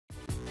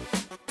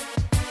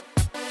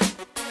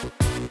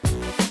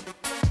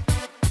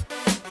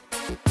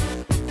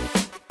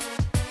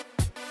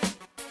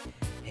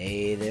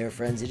Hey there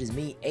friends, it is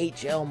me,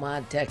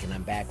 HLModTech, and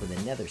I'm back with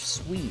another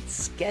sweet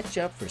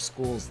Sketchup for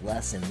Schools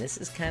lesson. This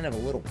is kind of a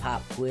little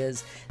pop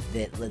quiz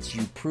that lets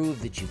you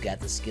prove that you've got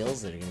the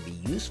skills that are going to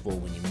be useful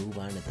when you move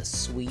on to the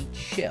sweet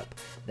ship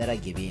that I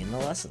give you in the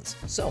lessons.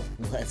 So,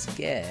 let's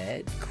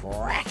get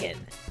cracking!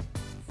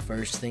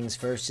 First things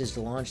first is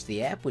to launch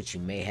the app, which you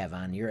may have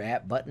on your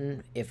app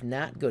button. If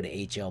not, go to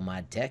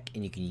HLModTech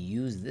and you can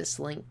use this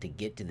link to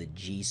get to the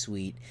G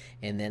Suite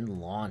and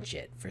then launch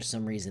it. For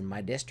some reason,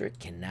 my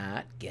district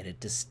cannot get it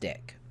to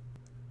stick.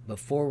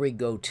 Before we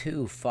go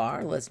too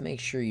far, let's make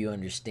sure you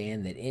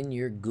understand that in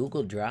your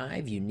Google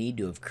Drive, you need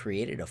to have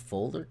created a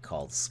folder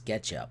called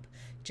Sketchup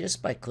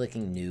just by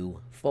clicking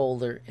New,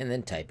 Folder, and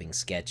then typing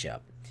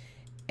Sketchup.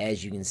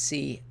 As you can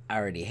see, I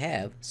already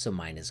have, so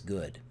mine is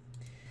good.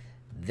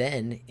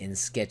 Then, in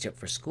Sketchup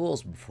for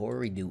Schools, before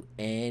we do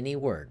any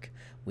work,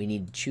 we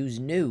need to choose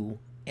New,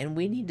 and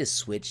we need to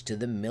switch to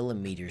the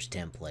millimeters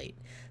template.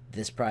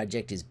 This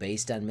project is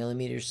based on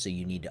millimeters, so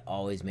you need to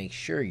always make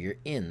sure you're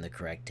in the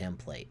correct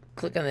template.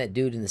 Click on that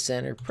dude in the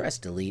center, press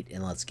delete,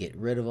 and let's get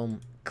rid of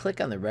him. Click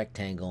on the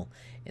rectangle,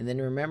 and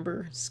then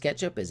remember,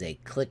 SketchUp is a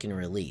click and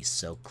release,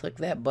 so click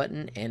that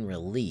button and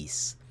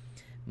release.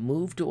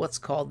 Move to what's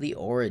called the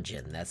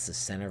origin. That's the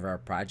center of our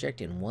project,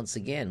 and once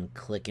again,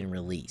 click and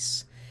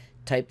release.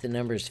 Type the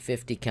numbers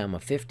 50,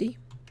 50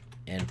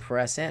 and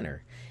press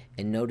enter,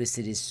 and notice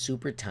it is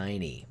super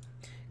tiny.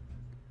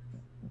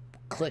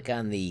 Click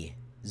on the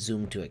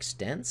zoom to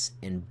extents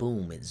and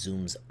boom, it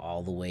zooms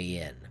all the way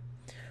in.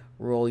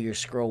 Roll your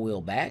scroll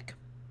wheel back,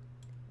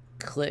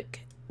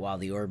 click while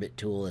the orbit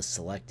tool is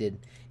selected.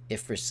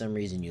 If for some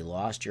reason you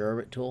lost your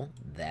orbit tool,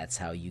 that's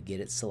how you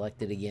get it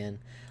selected again.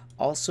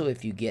 Also,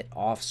 if you get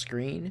off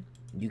screen,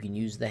 you can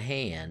use the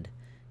hand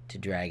to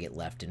drag it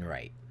left and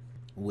right.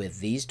 With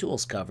these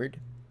tools covered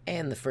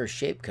and the first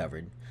shape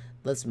covered,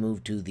 let's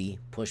move to the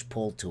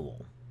push-pull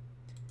tool.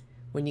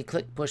 When you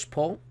click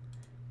push-pull,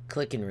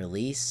 click and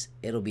release.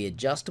 It'll be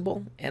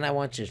adjustable, and I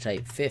want you to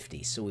type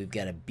 50, so we've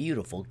got a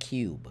beautiful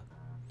cube.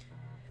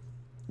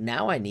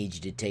 Now I need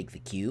you to take the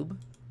cube,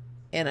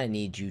 and I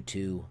need you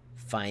to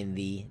find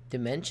the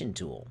dimension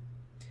tool.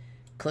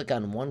 Click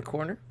on one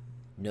corner.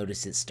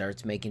 Notice it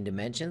starts making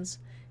dimensions.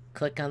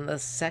 Click on the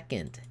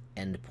second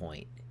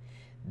endpoint.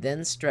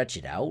 Then stretch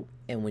it out,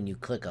 and when you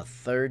click a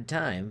third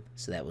time,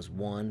 so that was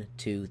 1,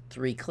 2,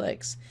 3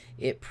 clicks,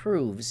 it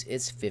proves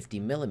it's 50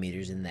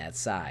 millimeters in that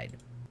side.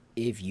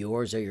 If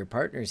yours or your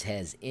partner's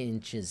has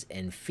inches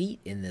and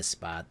feet in this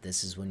spot,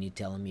 this is when you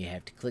tell them you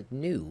have to click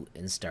New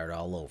and start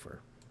all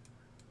over.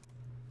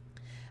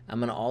 I'm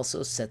going to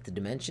also set the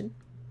dimension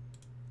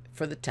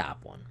for the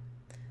top one.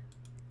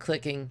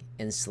 Clicking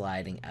and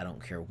sliding, I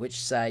don't care which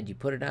side you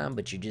put it on,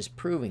 but you're just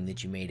proving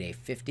that you made a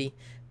 50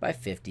 by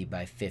 50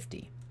 by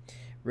 50.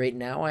 Right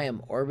now I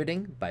am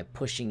orbiting by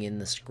pushing in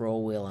the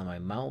scroll wheel on my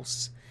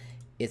mouse.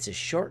 It's a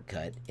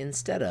shortcut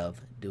instead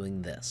of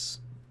doing this.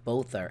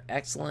 Both are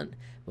excellent,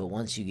 but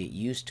once you get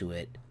used to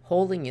it,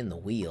 holding in the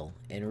wheel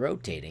and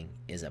rotating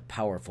is a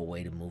powerful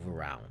way to move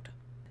around.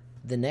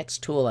 The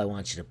next tool I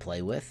want you to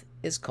play with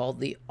is called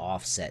the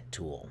offset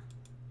tool.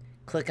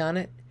 Click on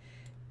it,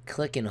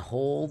 click and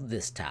hold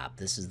this top.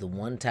 This is the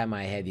one time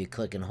I have you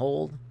click and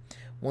hold.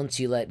 Once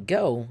you let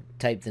go,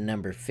 type the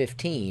number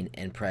 15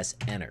 and press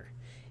enter.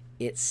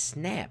 It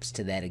snaps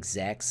to that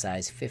exact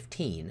size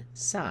 15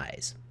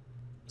 size.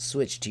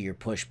 Switch to your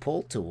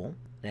push-pull tool,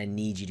 and I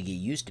need you to get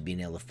used to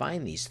being able to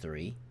find these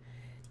three.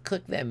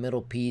 Click that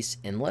middle piece,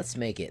 and let's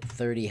make it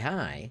 30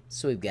 high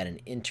so we've got an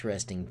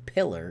interesting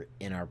pillar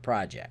in our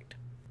project.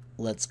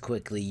 Let's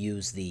quickly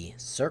use the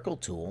circle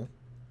tool.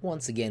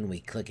 Once again,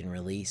 we click and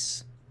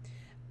release.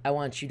 I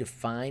want you to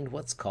find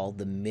what's called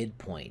the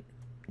midpoint.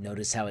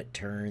 Notice how it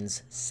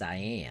turns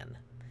cyan.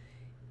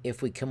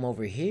 If we come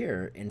over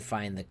here and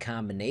find the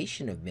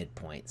combination of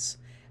midpoints,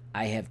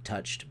 I have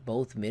touched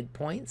both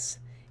midpoints,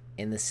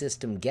 and the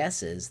system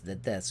guesses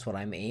that that's what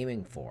I'm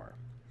aiming for.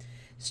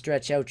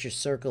 Stretch out your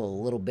circle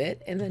a little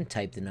bit and then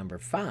type the number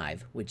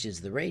 5, which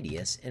is the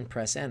radius, and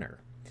press enter.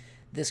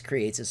 This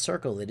creates a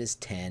circle that is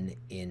 10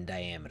 in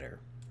diameter.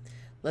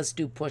 Let's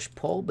do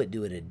push-pull, but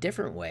do it a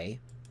different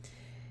way.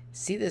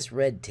 See this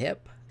red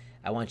tip?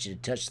 I want you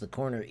to touch the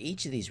corner of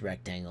each of these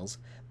rectangles,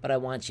 but I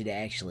want you to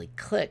actually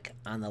click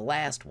on the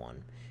last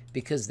one,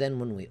 because then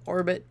when we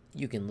orbit,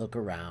 you can look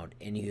around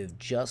and you have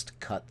just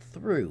cut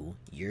through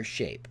your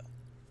shape.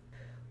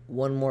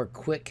 One more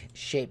quick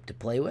shape to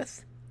play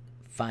with.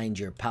 Find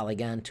your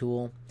polygon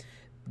tool.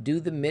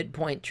 Do the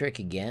midpoint trick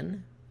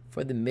again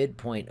for the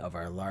midpoint of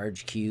our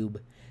large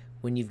cube.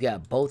 When you've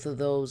got both of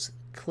those,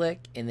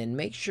 click, and then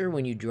make sure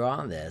when you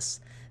draw this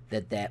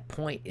that that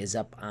point is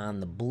up on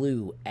the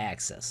blue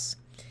axis.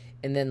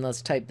 And then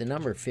let's type the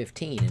number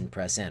 15 and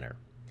press enter.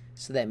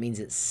 So that means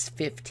it's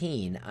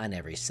 15 on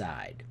every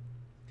side.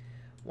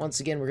 Once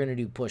again, we're going to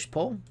do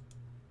push-pull.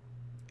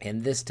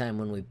 And this time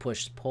when we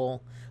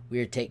push-pull, we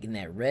are taking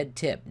that red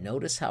tip.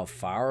 Notice how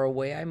far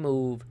away I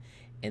move,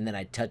 and then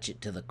I touch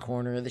it to the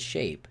corner of the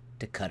shape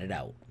to cut it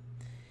out.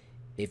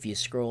 If you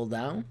scroll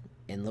down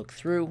and look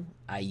through,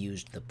 I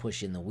used the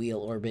push in the wheel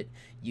orbit.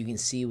 You can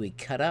see we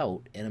cut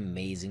out an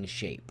amazing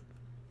shape.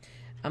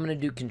 I'm going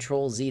to do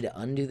Control Z to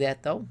undo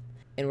that though,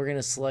 and we're going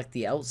to select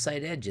the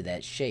outside edge of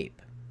that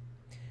shape.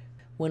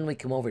 When we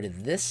come over to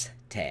this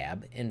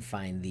tab and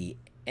find the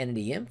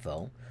entity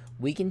info,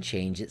 we can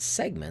change its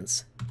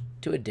segments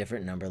to a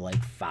different number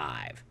like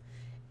 5.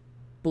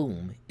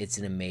 Boom, it's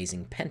an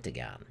amazing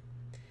pentagon.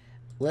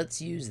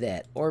 Let's use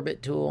that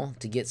orbit tool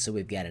to get so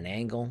we've got an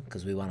angle,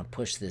 because we want to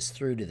push this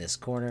through to this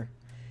corner.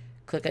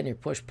 Click on your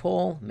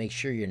push-pull, make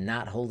sure you're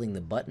not holding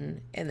the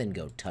button, and then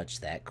go touch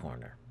that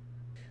corner.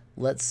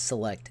 Let's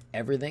select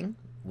everything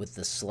with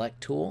the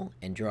select tool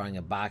and drawing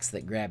a box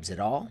that grabs it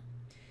all.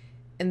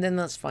 And then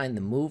let's find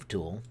the move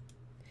tool.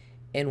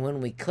 And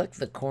when we click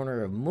the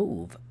corner of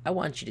move, I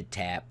want you to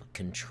tap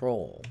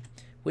Control,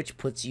 which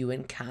puts you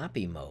in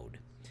copy mode.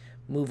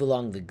 Move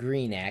along the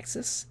green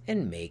axis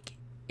and make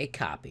a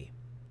copy.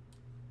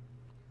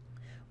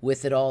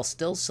 With it all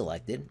still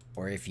selected,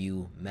 or if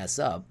you mess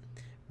up,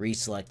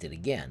 reselect it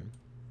again.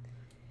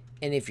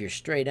 And if you're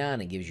straight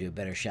on, it gives you a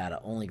better shot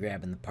at only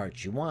grabbing the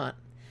parts you want.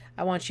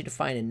 I want you to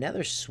find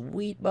another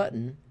sweet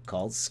button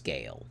called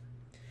Scale.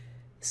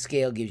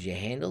 Scale gives you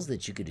handles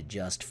that you could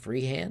adjust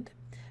freehand.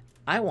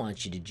 I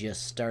want you to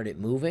just start it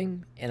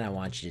moving, and I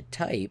want you to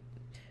type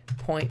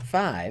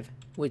 0.5,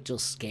 which will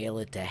scale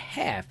it to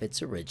half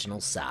its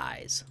original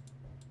size.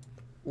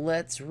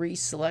 Let's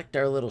reselect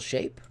our little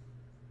shape.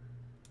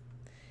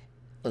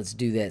 Let's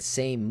do that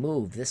same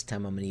move. This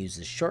time I'm going to use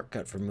the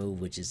shortcut for move,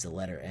 which is the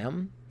letter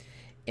M.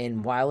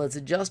 And while it's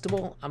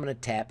adjustable, I'm going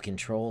to tap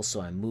Control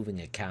so I'm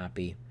moving a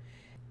copy.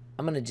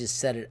 I'm going to just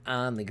set it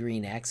on the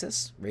green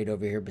axis, right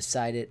over here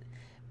beside it.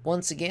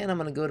 Once again, I'm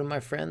going to go to my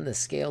friend, the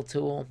Scale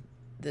tool.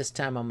 This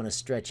time I'm going to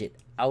stretch it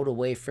out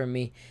away from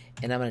me,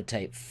 and I'm going to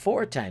type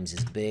 4 times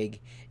as big,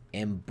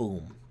 and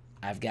boom.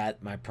 I've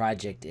got my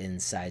project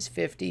in size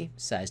 50,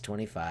 size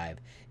 25,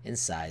 and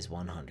size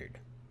 100.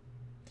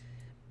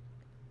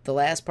 The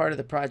last part of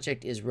the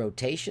project is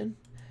rotation.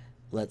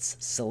 Let's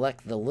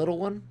select the little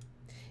one.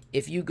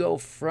 If you go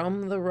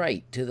from the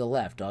right to the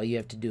left, all you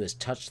have to do is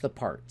touch the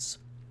parts.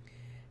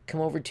 Come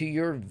over to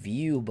your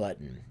View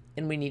button,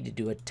 and we need to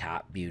do a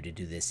top view to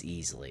do this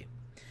easily.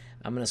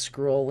 I'm going to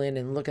scroll in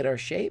and look at our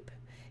shape,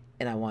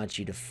 and I want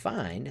you to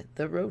find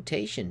the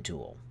rotation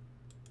tool.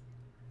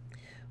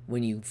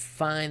 When you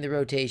find the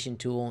rotation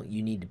tool,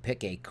 you need to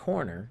pick a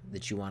corner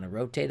that you want to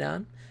rotate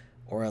on,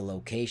 or a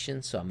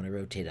location. So I'm going to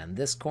rotate on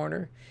this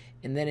corner,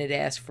 and then it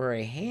asks for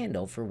a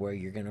handle for where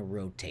you're going to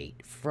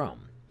rotate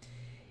from.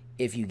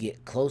 If you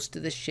get close to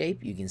the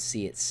shape, you can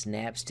see it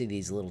snaps to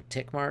these little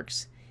tick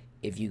marks.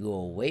 If you go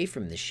away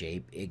from the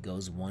shape, it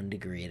goes 1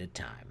 degree at a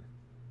time.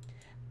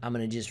 I'm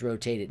going to just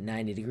rotate it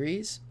 90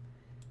 degrees,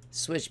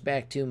 switch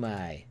back to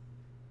my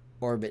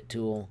orbit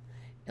tool,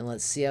 and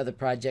let's see how the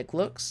project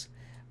looks.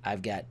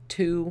 I've got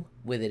 2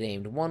 with it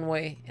aimed one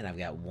way, and I've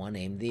got 1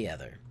 aimed the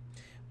other.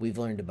 We've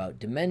learned about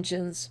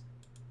dimensions.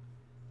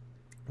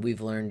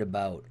 We've learned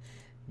about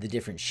the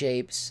different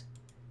shapes.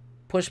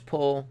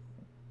 Push-pull.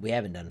 We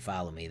haven't done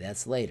follow me.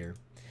 That's later.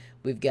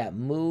 We've got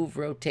move,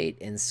 rotate,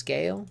 and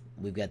scale.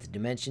 We've got the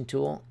dimension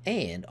tool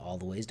and all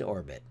the ways to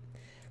orbit.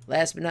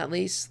 Last but not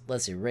least,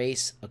 let's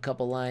erase a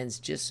couple lines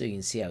just so you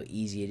can see how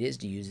easy it is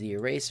to use the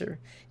eraser.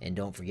 And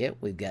don't forget,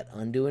 we've got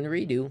undo and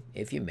redo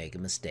if you make a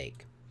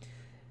mistake.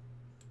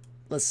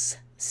 Let's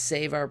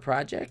save our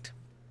project.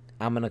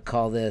 I'm going to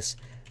call this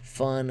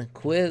Fun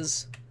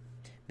Quiz,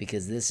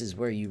 because this is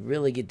where you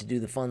really get to do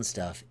the fun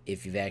stuff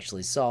if you've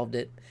actually solved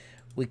it.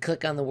 We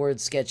click on the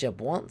word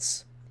Sketchup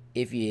once.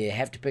 If you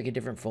have to pick a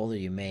different folder,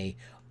 you may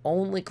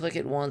only click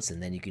it once,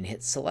 and then you can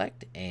hit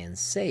select and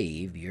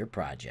save your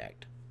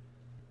project.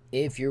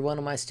 If you're one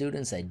of my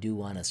students, I do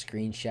want a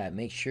screenshot.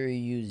 Make sure you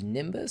use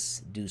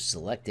Nimbus, do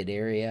selected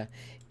area,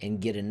 and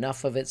get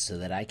enough of it so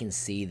that I can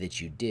see that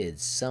you did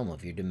some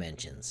of your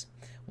dimensions.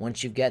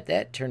 Once you've got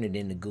that, turn it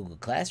into Google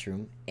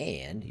Classroom,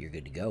 and you're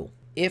good to go.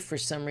 If for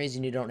some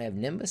reason you don't have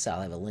Nimbus,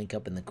 I'll have a link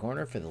up in the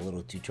corner for the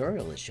little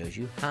tutorial that shows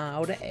you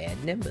how to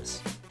add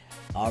Nimbus.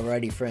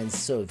 Alrighty friends,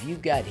 so if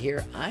you've got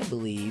here, I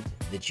believe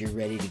that you're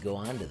ready to go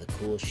on to the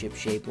cool ship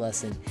shape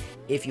lesson.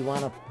 If you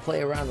want to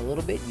play around a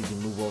little bit, you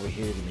can move over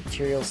here to the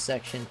materials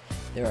section.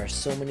 There are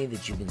so many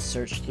that you can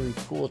search through,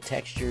 cool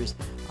textures.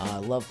 I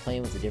love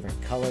playing with the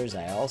different colors.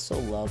 I also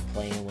love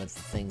playing with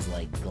things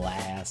like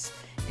glass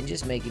and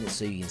just making it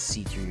so you can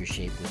see through your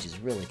shape, which is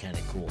really kind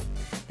of cool.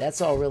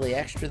 That's all really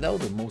extra though.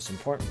 The most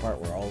important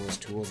part were all those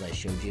tools I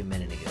showed you a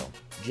minute ago.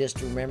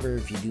 Just remember,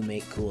 if you do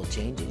make cool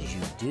changes,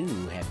 you do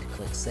have to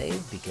click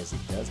save because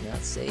it does not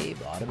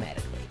save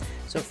automatically.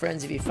 So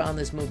friends, if you found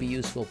this movie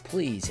useful,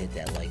 please hit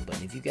that like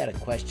button. If you've got a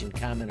question,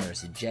 comment, or a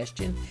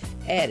suggestion,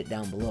 add it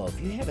down below.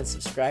 If you haven't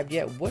subscribed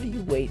yet, what are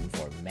you waiting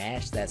for?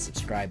 Mash that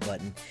subscribe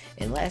button.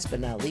 And last but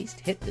not least,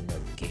 hit the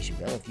notification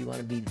bell if you want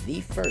to be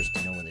the first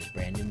to know when there's a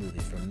brand new movie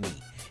from me,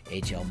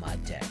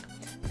 HLModTech.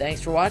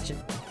 Thanks for watching.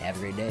 Have a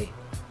great day.